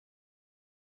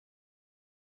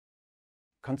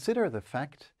Consider the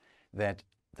fact that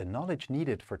the knowledge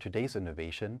needed for today's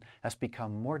innovation has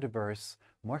become more diverse,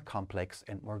 more complex,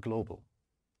 and more global.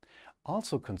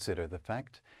 Also consider the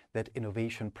fact that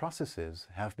innovation processes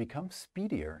have become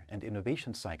speedier and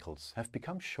innovation cycles have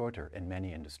become shorter in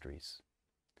many industries.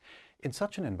 In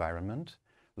such an environment,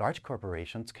 large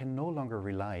corporations can no longer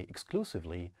rely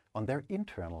exclusively on their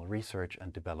internal research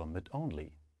and development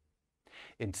only.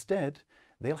 Instead,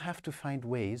 they'll have to find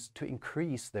ways to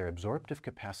increase their absorptive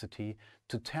capacity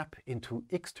to tap into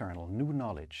external new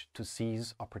knowledge to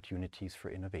seize opportunities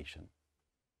for innovation.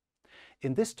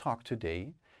 In this talk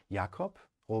today, Jakob,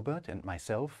 Robert, and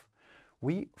myself,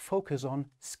 we focus on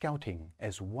scouting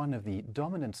as one of the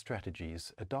dominant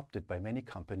strategies adopted by many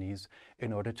companies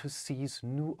in order to seize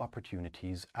new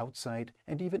opportunities outside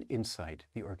and even inside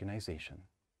the organization.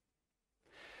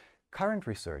 Current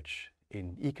research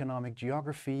in economic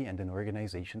geography and in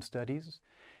organization studies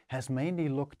has mainly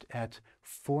looked at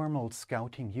formal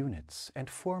scouting units and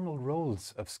formal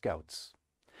roles of scouts.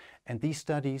 And these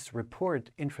studies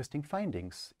report interesting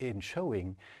findings in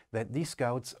showing that these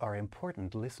scouts are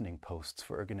important listening posts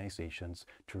for organizations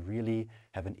to really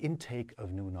have an intake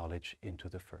of new knowledge into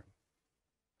the firm.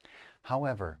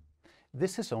 However,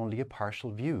 this is only a partial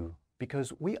view,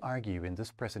 because we argue in this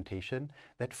presentation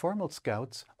that formal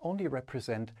scouts only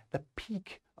represent the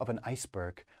peak of an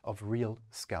iceberg of real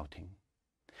scouting.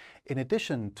 In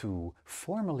addition to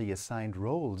formally assigned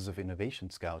roles of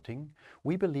innovation scouting,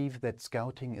 we believe that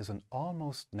scouting is an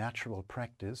almost natural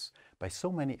practice by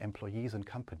so many employees and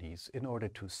companies in order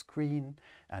to screen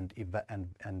and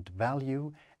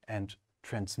value and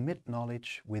transmit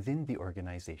knowledge within the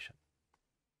organization.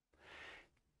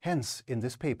 Hence, in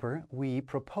this paper, we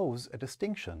propose a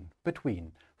distinction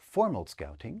between formal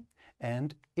scouting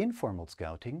and informal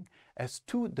scouting as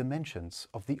two dimensions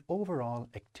of the overall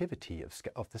activity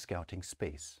of the scouting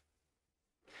space.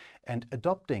 And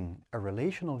adopting a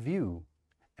relational view,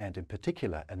 and in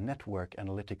particular a network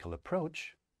analytical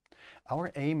approach,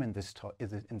 our aim in this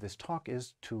talk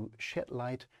is to shed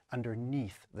light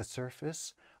underneath the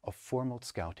surface of formal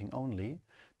scouting only,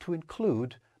 to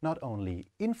include not only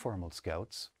informal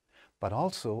scouts, but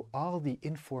also all the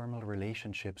informal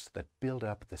relationships that build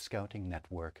up the scouting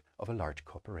network of a large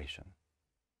corporation.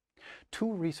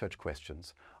 Two research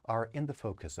questions are in the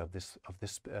focus of this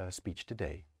speech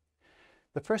today.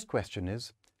 The first question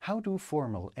is, how do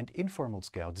formal and informal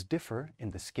scouts differ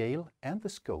in the scale and the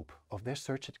scope of their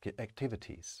search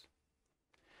activities?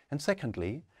 And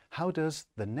secondly, how does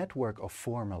the network of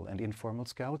formal and informal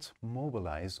scouts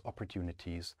mobilize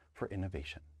opportunities for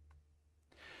innovation?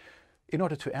 In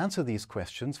order to answer these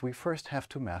questions, we first have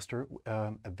to master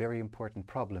a very important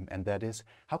problem, and that is,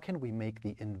 how can we make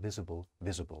the invisible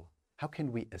visible? How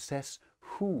can we assess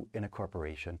who in a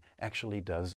corporation actually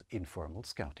does informal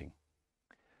scouting?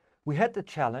 We had the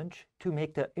challenge to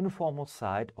make the informal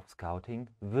side of scouting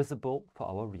visible for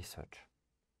our research.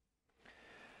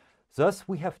 Thus,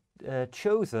 we have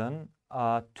chosen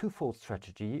a twofold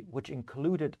strategy, which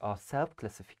included our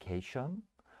self-classification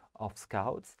of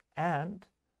scouts and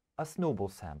a snowball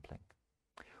sampling.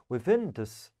 Within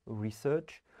this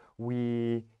research,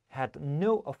 we had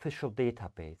no official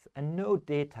database and no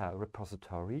data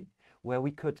repository where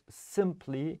we could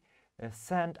simply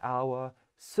send our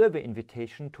survey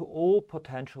invitation to all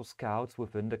potential scouts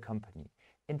within the company.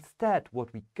 Instead,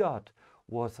 what we got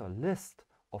was a list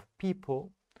of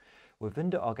people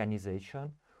within the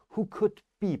organization who could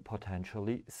be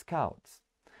potentially scouts.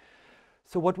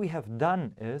 So what we have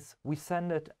done is we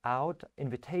sent out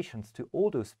invitations to all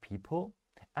those people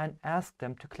and asked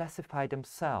them to classify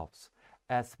themselves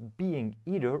as being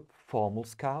either formal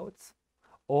scouts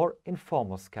or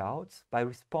informal scouts by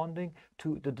responding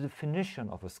to the definition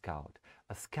of a scout.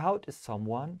 A scout is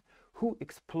someone who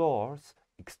explores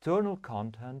external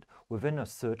content within a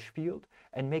search field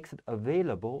and makes it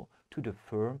available to the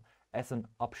firm as an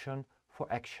option for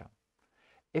action.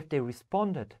 If they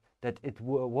responded that it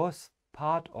was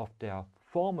part of their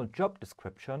formal job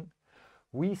description,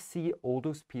 we see all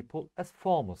those people as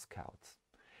formal scouts.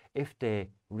 If they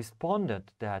responded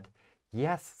that,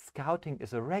 yes, scouting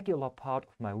is a regular part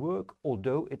of my work,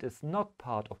 although it is not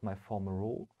part of my formal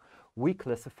role, we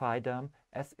classify them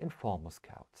as informal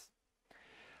scouts.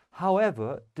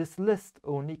 However, this list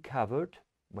only covered,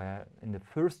 where in the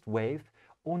first wave,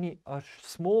 only a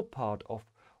small part of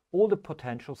all the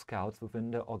potential scouts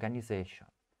within the organization.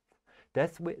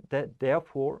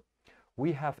 Therefore,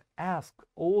 we have asked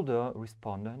all the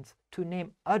respondents to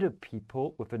name other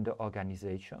people within the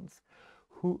organization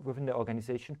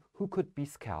who could be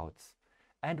scouts.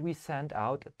 And we sent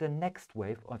out the next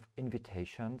wave of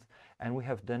invitations, and we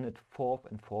have done it forth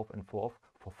and forth and forth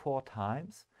for 4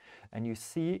 times, and you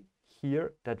see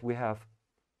here that we have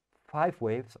 5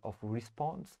 waves of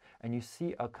response, and you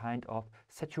see a kind of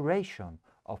saturation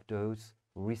of those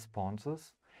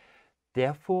responses.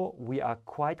 Therefore, we are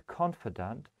quite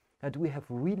confident that we have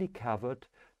really covered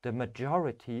the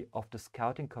majority of the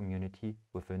scouting community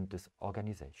within this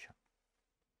organization.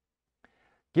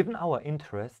 Given our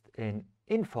interest in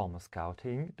informal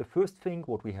scouting, the first thing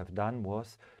what we have done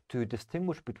was to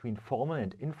distinguish between formal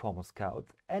and informal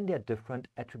scouts and their different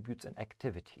attributes and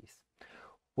activities.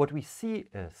 What we see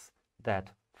is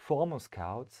that formal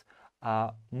scouts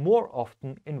are more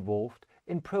often involved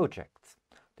in projects.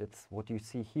 That's what you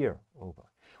see here over.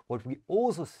 What we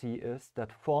also see is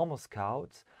that formal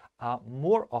scouts are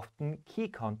more often key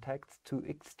contacts to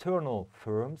external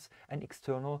firms and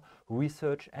external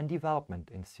research and development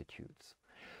institutes.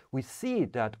 We see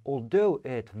that although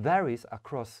it varies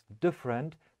across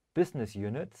different business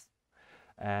units,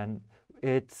 and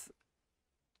it's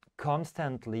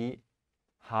constantly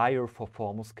higher for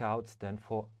formal scouts than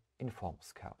for informal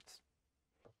scouts.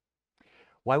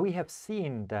 While we have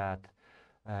seen that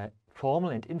formal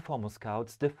and informal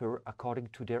scouts differ according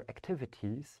to their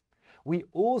activities, we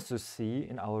also see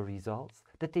in our results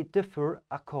that they differ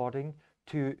according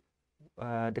to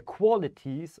the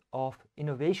qualities of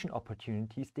innovation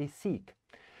opportunities they seek.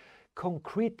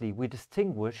 Concretely, we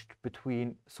distinguished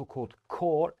between so-called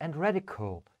core and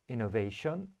radical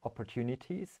innovation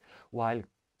opportunities, while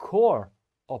core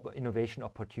innovation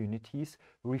opportunities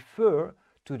refer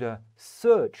to the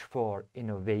search for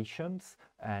innovations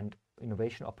and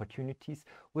innovation opportunities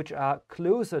which are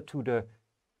closer to the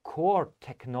core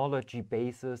technology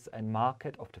basis and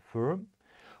market of the firm,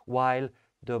 while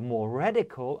the more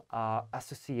radical are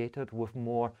associated with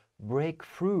more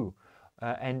breakthrough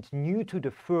and new to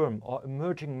the firm or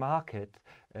emerging market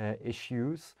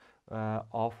issues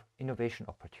of innovation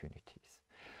opportunities.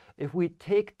 If we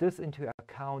take this into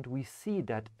account, we see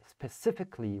that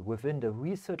specifically within the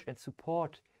research and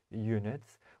support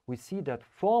units, we see that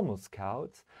formal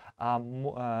scouts are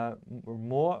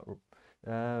more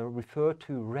refer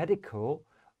to radical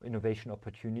innovation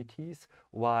opportunities,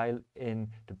 while in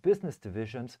the business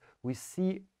divisions we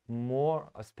see more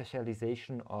a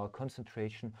specialization or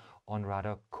concentration on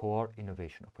rather core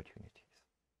innovation opportunities.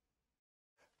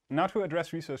 Now, to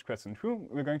address research question 2,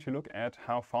 we're going to look at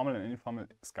how formal and informal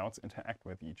scouts interact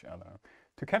with each other.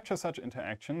 To capture such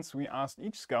interactions, we asked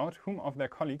each scout whom of their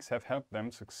colleagues have helped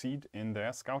them succeed in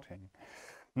their scouting.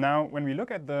 Now, when we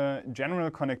look at the general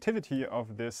connectivity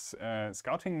of this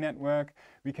scouting network,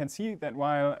 we can see that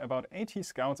while about 80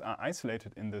 scouts are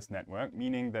isolated in this network,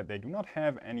 meaning that they do not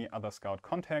have any other scout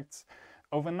contacts,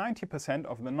 over 90%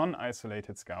 of the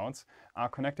non-isolated scouts are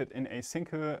connected in a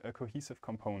single cohesive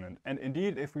component. And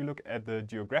indeed, if we look at the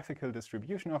geographical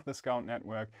distribution of the scout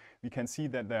network, we can see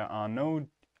that there are no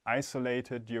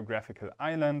isolated geographical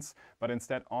islands, but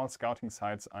instead all scouting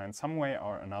sites are in some way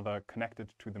or another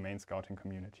connected to the main scouting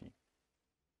community.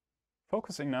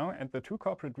 Focusing now at the 2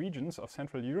 corporate regions of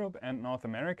Central Europe and North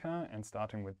America, and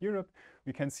starting with Europe,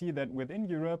 we can see that within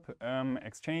Europe,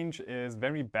 exchange is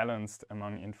very balanced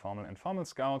among informal and formal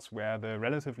scouts, where the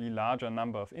relatively larger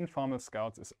number of informal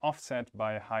scouts is offset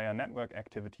by higher network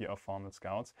activity of formal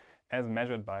scouts, as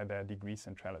measured by their degree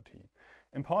centrality.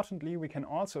 Importantly, we can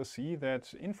also see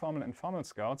that informal and formal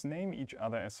scouts name each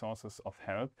other as sources of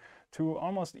help to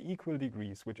almost equal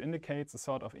degrees, which indicates a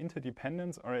sort of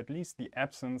interdependence or at least the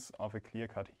absence of a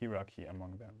clear-cut hierarchy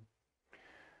among them.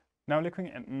 Now, looking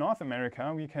at North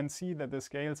America, we can see that the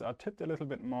scales are tipped a little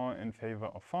bit more in favor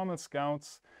of formal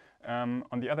scouts.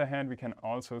 On the other hand, we can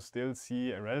also still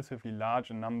see a relatively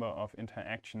large number of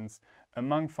interactions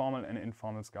among formal and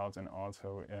informal scouts, and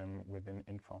also within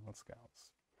informal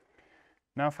scouts.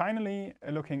 Now, finally,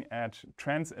 looking at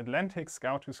transatlantic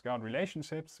scout-to-scout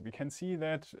relationships, we can see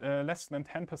that less than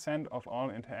 10% of all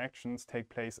interactions take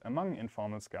place among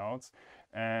informal scouts,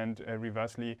 and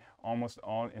reversely, almost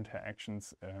all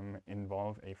interactions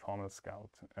involve a formal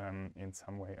scout in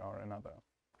some way or another.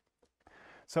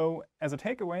 So, as a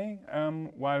takeaway,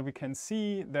 while we can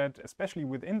see that especially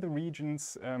within the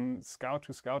regions,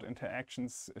 scout-to-scout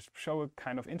interactions show a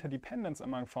kind of interdependence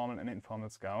among formal and informal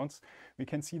scouts, we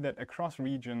can see that across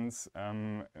regions,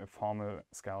 formal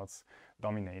scouts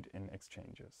dominate in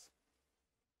exchanges.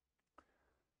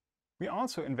 We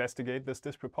also investigate this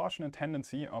disproportionate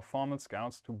tendency of formal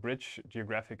scouts to bridge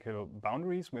geographical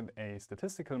boundaries with a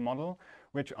statistical model,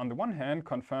 which on the one hand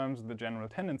confirms the general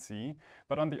tendency,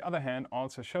 but on the other hand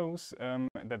also shows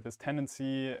that this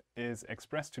tendency is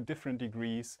expressed to different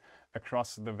degrees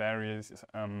across the various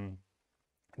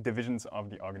divisions of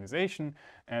the organization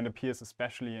and appears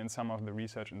especially in some of the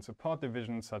research and support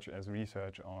divisions such as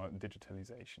research or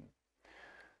digitalization.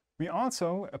 We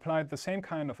also applied the same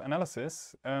kind of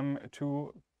analysis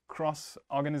to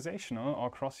cross-organizational or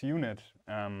cross-unit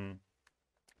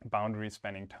boundary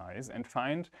spanning ties and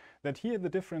find that here the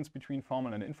difference between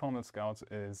formal and informal scouts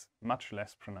is much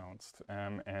less pronounced,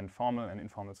 and formal and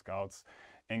informal scouts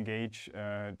engage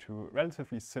to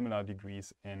relatively similar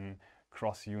degrees in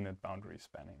cross-unit boundary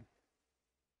spanning.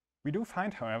 We do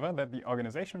find, however, that the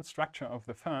organizational structure of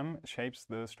the firm shapes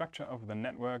the structure of the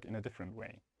network in a different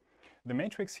way. The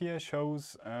matrix here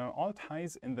shows all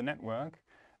ties in the network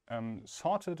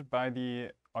sorted by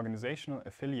the organizational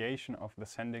affiliation of the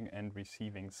sending and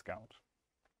receiving scout.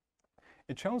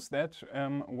 It shows that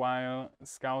while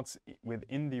scouts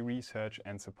within the research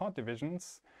and support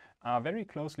divisions are very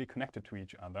closely connected to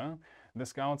each other, the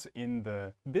scouts in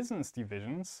the business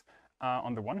divisions are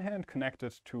on the one hand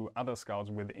connected to other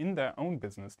scouts within their own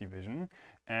business division,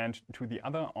 and to the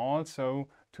other also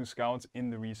to scouts in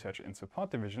the research and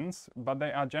support divisions, but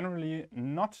they are generally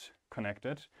not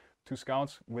connected to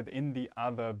scouts within the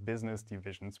other business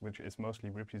divisions, which is mostly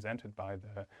represented by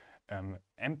the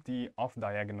empty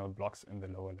off-diagonal blocks in the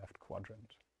lower left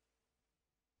quadrant.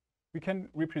 We can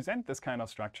represent this kind of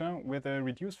structure with a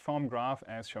reduced form graph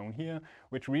as shown here,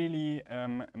 which really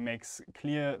makes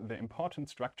clear the important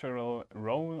structural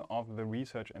role of the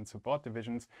research and support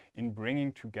divisions in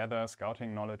bringing together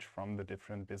scouting knowledge from the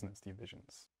different business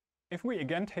divisions. If we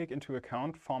again take into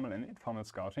account formal and informal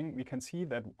scouting, we can see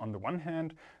that on the one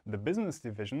hand, the business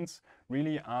divisions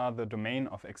really are the domain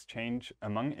of exchange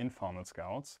among informal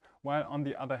scouts, while on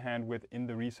the other hand, within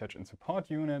the research and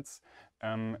support units,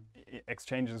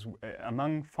 exchanges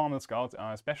among formal scouts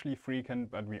are especially frequent,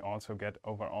 but we also get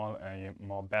overall a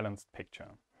more balanced picture.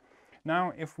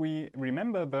 Now, if we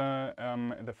remember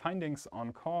the findings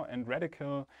on core and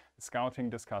radical scouting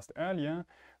discussed earlier,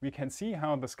 we can see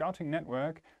how the scouting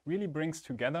network really brings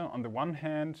together, on the one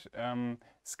hand,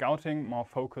 scouting more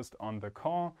focused on the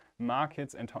core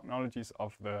markets and technologies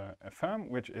of the firm,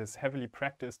 which is heavily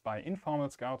practiced by informal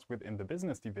scouts within the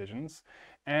business divisions,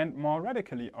 and more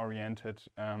radically oriented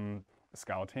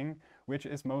scouting, which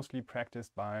is mostly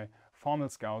practiced by formal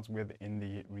scouts within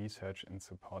the research and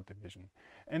support division.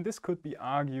 And this could be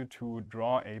argued to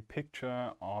draw a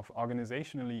picture of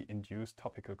organizationally induced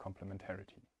topical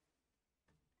complementarity.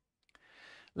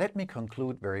 Let me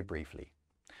conclude very briefly.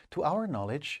 To our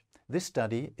knowledge, this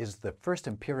study is the first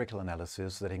empirical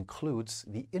analysis that includes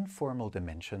the informal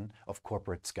dimension of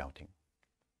corporate scouting.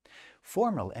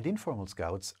 Formal and informal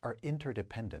scouts are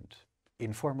interdependent.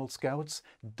 Informal scouts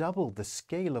double the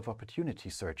scale of opportunity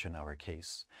search in our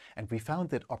case, and we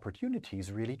found that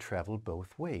opportunities really travel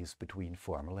both ways between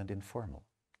formal and informal.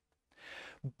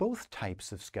 Both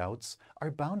types of scouts are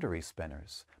boundary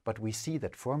spanners, but we see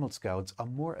that formal scouts are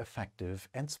more effective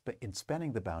in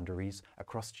spanning the boundaries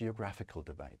across geographical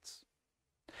divides.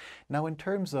 Now, in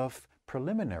terms of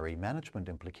preliminary management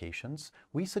implications,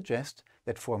 we suggest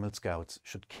that formal scouts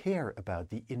should care about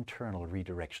the internal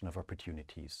redirection of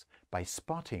opportunities by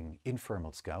spotting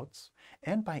informal scouts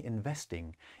and by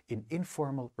investing in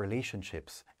informal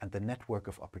relationships and the network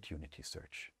of opportunity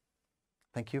search.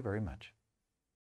 Thank you very much.